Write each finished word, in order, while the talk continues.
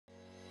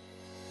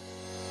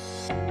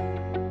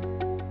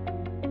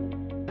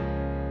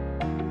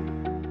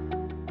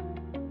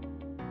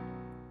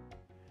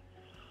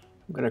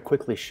I'm going to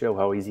quickly show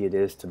how easy it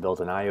is to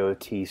build an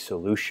IoT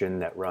solution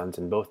that runs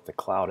in both the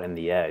cloud and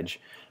the edge,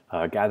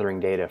 gathering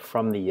data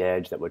from the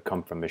edge that would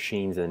come from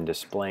machines and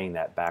displaying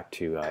that back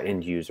to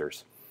end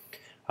users.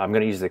 I'm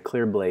going to use the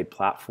ClearBlade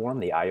platform,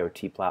 the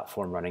IoT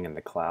platform running in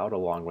the cloud,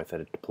 along with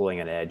deploying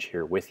an edge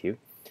here with you.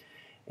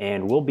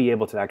 And we'll be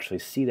able to actually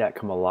see that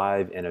come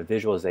alive in a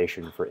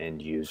visualization for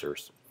end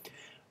users.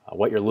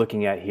 What you're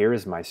looking at here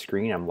is my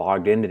screen. I'm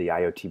logged into the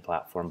IoT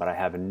platform, but I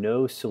have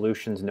no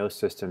solutions, no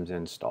systems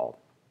installed.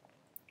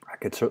 I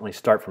could certainly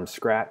start from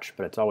scratch,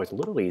 but it's always a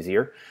little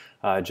easier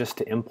just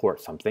to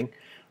import something.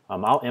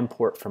 I'll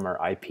import from our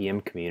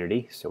IPM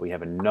community, so we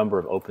have a number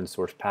of open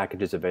source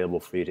packages available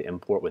for you to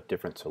import with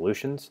different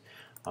solutions.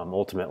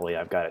 Ultimately,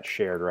 I've got it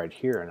shared right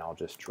here, and I'll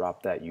just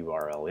drop that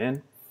URL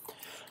in.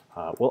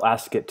 We'll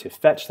ask it to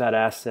fetch that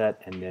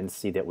asset and then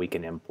see that we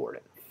can import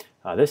it.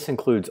 This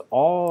includes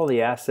all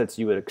the assets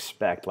you would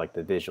expect, like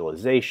the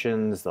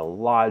visualizations, the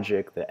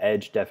logic, the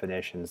edge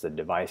definitions, the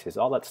devices,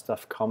 all that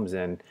stuff comes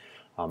in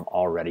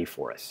already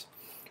for us.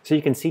 So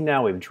you can see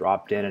now we've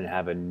dropped in and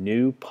have a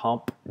new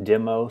pump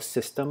demo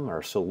system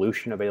or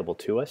solution available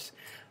to us.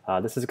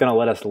 This is going to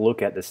let us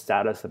look at the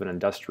status of an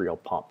industrial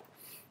pump.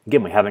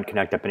 Again, we haven't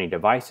connected up any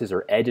devices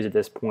or edges at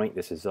this point.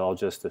 This is all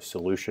just a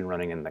solution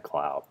running in the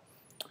cloud.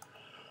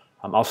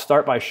 I'll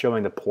start by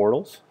showing the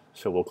portals.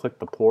 So we'll click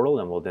the portal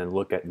and we'll then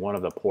look at one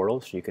of the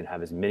portals. You can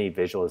have as many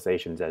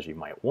visualizations as you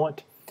might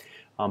want.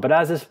 But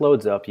as this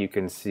loads up, you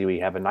can see we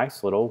have a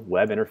nice little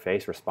web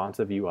interface,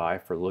 responsive UI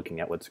for looking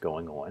at what's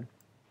going on.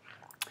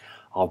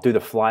 I'll do the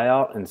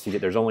flyout and see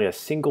that there's only a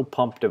single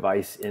pump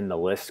device in the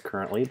list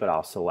currently, but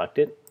I'll select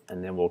it,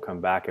 and then we'll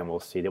come back and we'll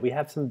see that we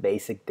have some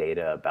basic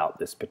data about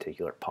this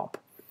particular pump.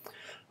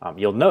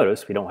 You'll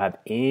notice we don't have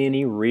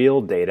any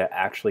real data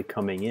actually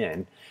coming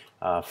in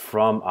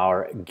from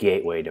our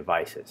gateway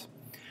devices.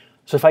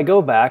 So if I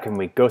go back and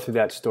we go through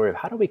that story of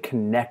how do we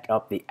connect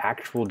up the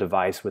actual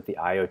device with the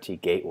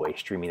IoT gateway,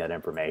 streaming that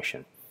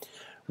information?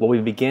 Well, we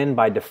begin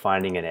by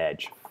defining an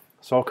edge.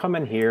 So I'll come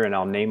in here and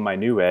I'll name my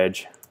new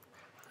edge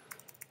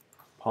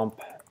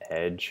Pump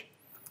Edge.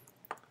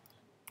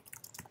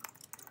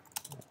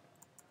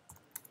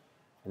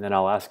 And then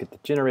I'll ask it to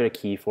generate a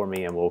key for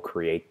me and we'll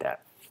create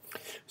that.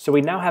 So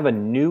we now have a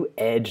new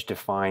edge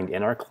defined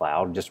in our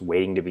cloud, just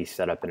waiting to be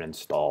set up and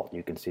installed.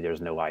 You can see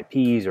there's no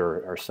IPs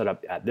or set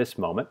up at this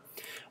moment,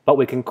 but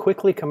we can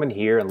quickly come in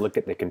here and look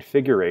at the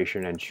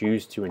configuration and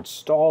choose to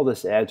install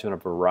this edge on a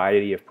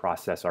variety of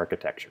process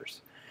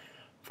architectures.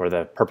 For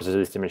the purposes of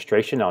this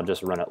demonstration, I'll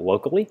just run it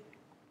locally.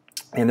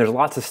 And there's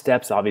lots of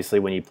steps, obviously,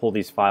 when you pull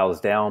these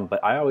files down,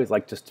 but I always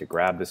like just to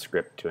grab the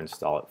script to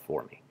install it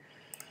for me.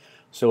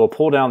 So we'll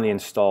pull down the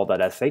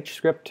install.sh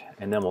script,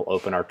 and then we'll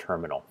open our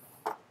terminal.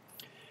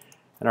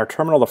 In our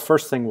terminal, the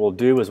first thing we'll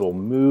do is we'll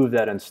move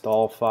that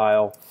install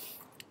file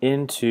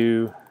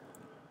into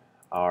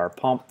our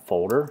pump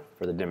folder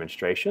for the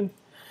demonstration.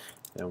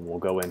 Then we'll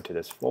go into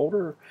this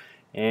folder,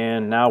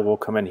 and now we'll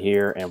come in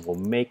here and we'll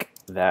make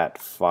that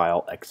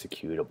file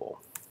executable.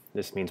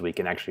 This means we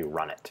can actually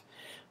run it.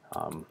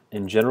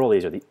 In general,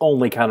 these are the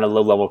only kind of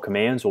low-level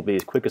commands. We'll be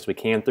as quick as we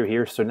can through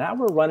here. So now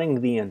we're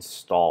running the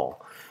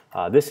install.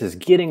 This is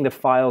getting the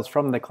files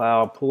from the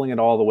cloud, pulling it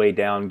all the way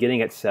down, getting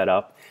it set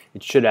up.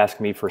 It should ask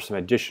me for some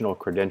additional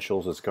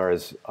credentials as far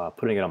as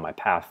putting it on my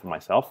path for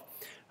myself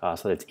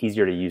so that it's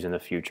easier to use in the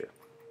future.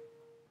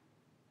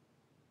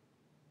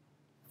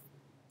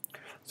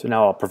 So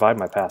now I'll provide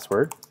my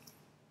password,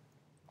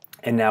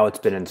 and now it's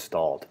been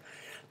installed.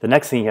 The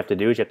next thing you have to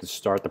do is you have to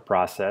start the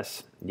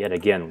process. Yet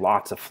again,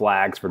 lots of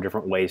flags for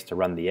different ways to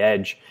run the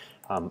edge.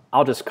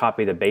 I'll just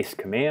copy the base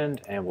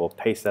command and we'll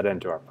paste that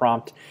into our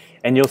prompt.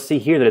 And you'll see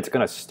here that it's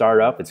going to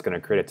start up, it's going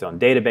to create its own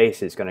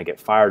database, it's going to get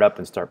fired up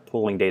and start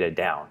pulling data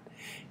down.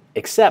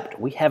 Except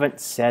we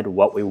haven't said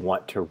what we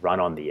want to run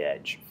on the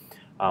edge.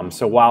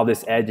 So while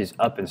this edge is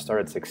up and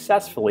started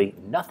successfully,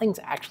 nothing's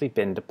actually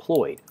been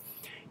deployed.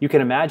 You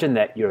can imagine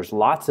that there's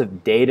lots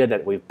of data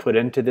that we've put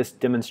into this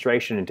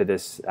demonstration, into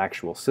this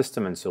actual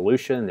system and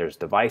solution. There's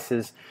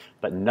devices,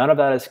 but none of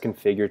that is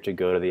configured to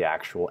go to the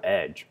actual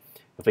edge.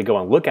 If we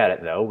go and look at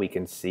it though, we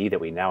can see that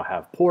we now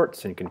have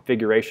ports and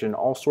configuration,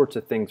 all sorts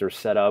of things are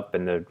set up,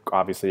 and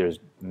obviously there's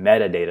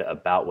metadata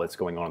about what's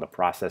going on in the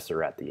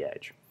processor at the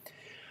edge.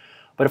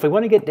 But if we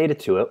want to get data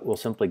to it, we'll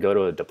simply go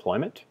to a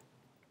deployment.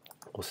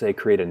 We'll say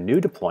create a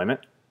new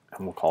deployment,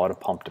 and we'll call it a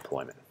pump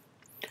deployment.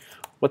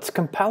 What's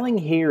compelling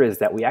here is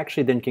that we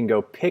actually then can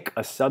go pick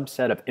a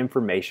subset of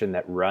information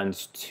that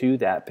runs to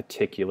that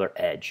particular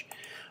edge.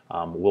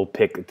 We'll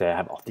pick to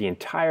have the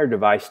entire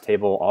device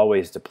table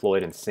always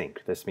deployed in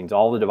sync. This means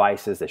all the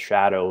devices, the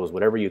shadows,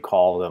 whatever you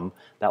call them,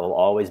 that will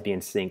always be in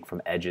sync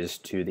from edges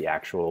to the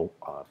actual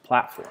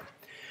platform.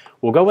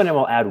 We'll go in and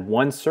we'll add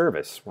one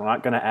service. We're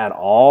not going to add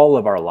all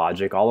of our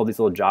logic. All of these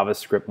little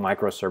JavaScript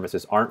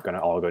microservices aren't going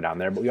to all go down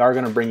there, but we are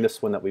going to bring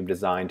this one that we've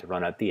designed to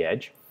run at the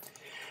edge.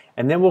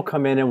 And then we'll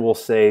come in and we'll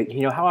say,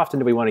 you know, how often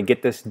do we want to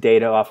get this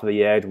data off of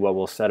the edge? Well,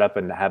 we'll set up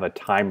and have a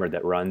timer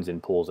that runs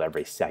and pulls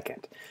every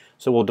second.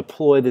 So we'll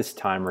deploy this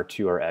timer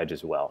to our edge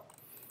as well.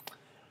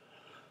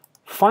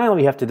 Finally,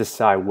 we have to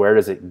decide, where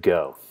does it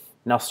go?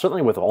 Now,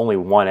 certainly with only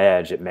one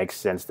edge, it makes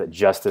sense that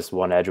just this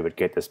one edge would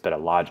get this bit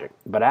of logic.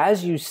 But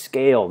as you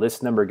scale,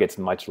 this number gets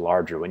much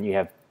larger. When you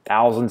have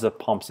thousands of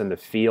pumps in the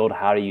field,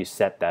 how do you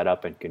set that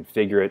up and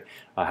configure it?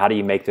 How do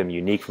you make them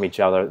unique from each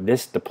other?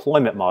 This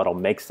deployment model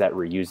makes that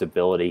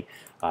reusability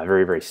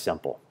very, very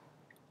simple.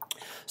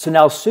 So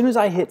now, as soon as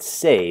I hit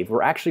save,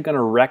 we're actually going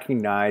to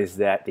recognize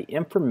that the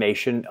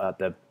information at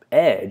the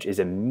edge is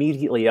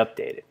immediately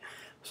updated.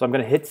 So I'm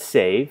going to hit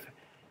save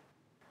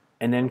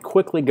and then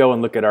quickly go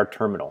and look at our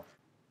terminal.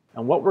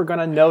 And what we're going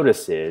to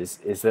notice is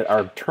that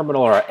our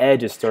terminal, or our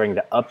edge, is starting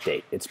to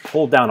update. It's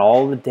pulled down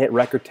all the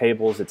record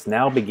tables. It's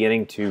now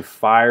beginning to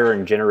fire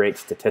and generate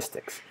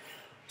statistics.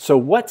 So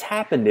what's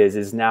happened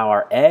is now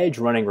our edge,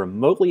 running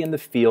remotely in the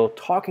field,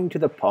 talking to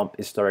the pump,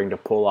 is starting to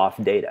pull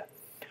off data.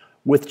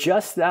 With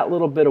just that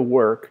little bit of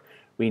work,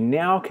 we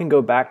now can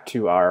go back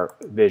to our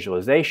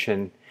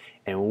visualization,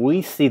 and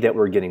we see that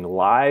we're getting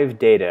live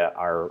data.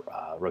 Our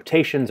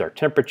rotations, our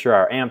temperature,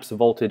 our amps,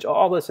 voltage,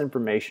 all this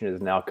information is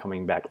now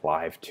coming back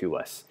live to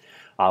us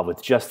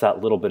with just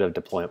that little bit of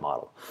deployment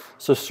model.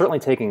 So certainly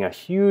taking a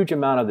huge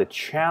amount of the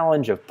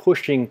challenge of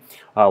pushing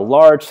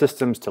large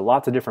systems to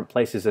lots of different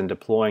places and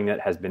deploying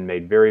it has been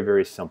made very,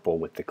 very simple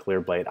with the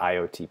ClearBlade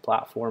IoT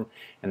platform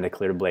and the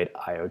ClearBlade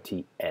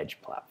IoT Edge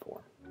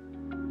platform.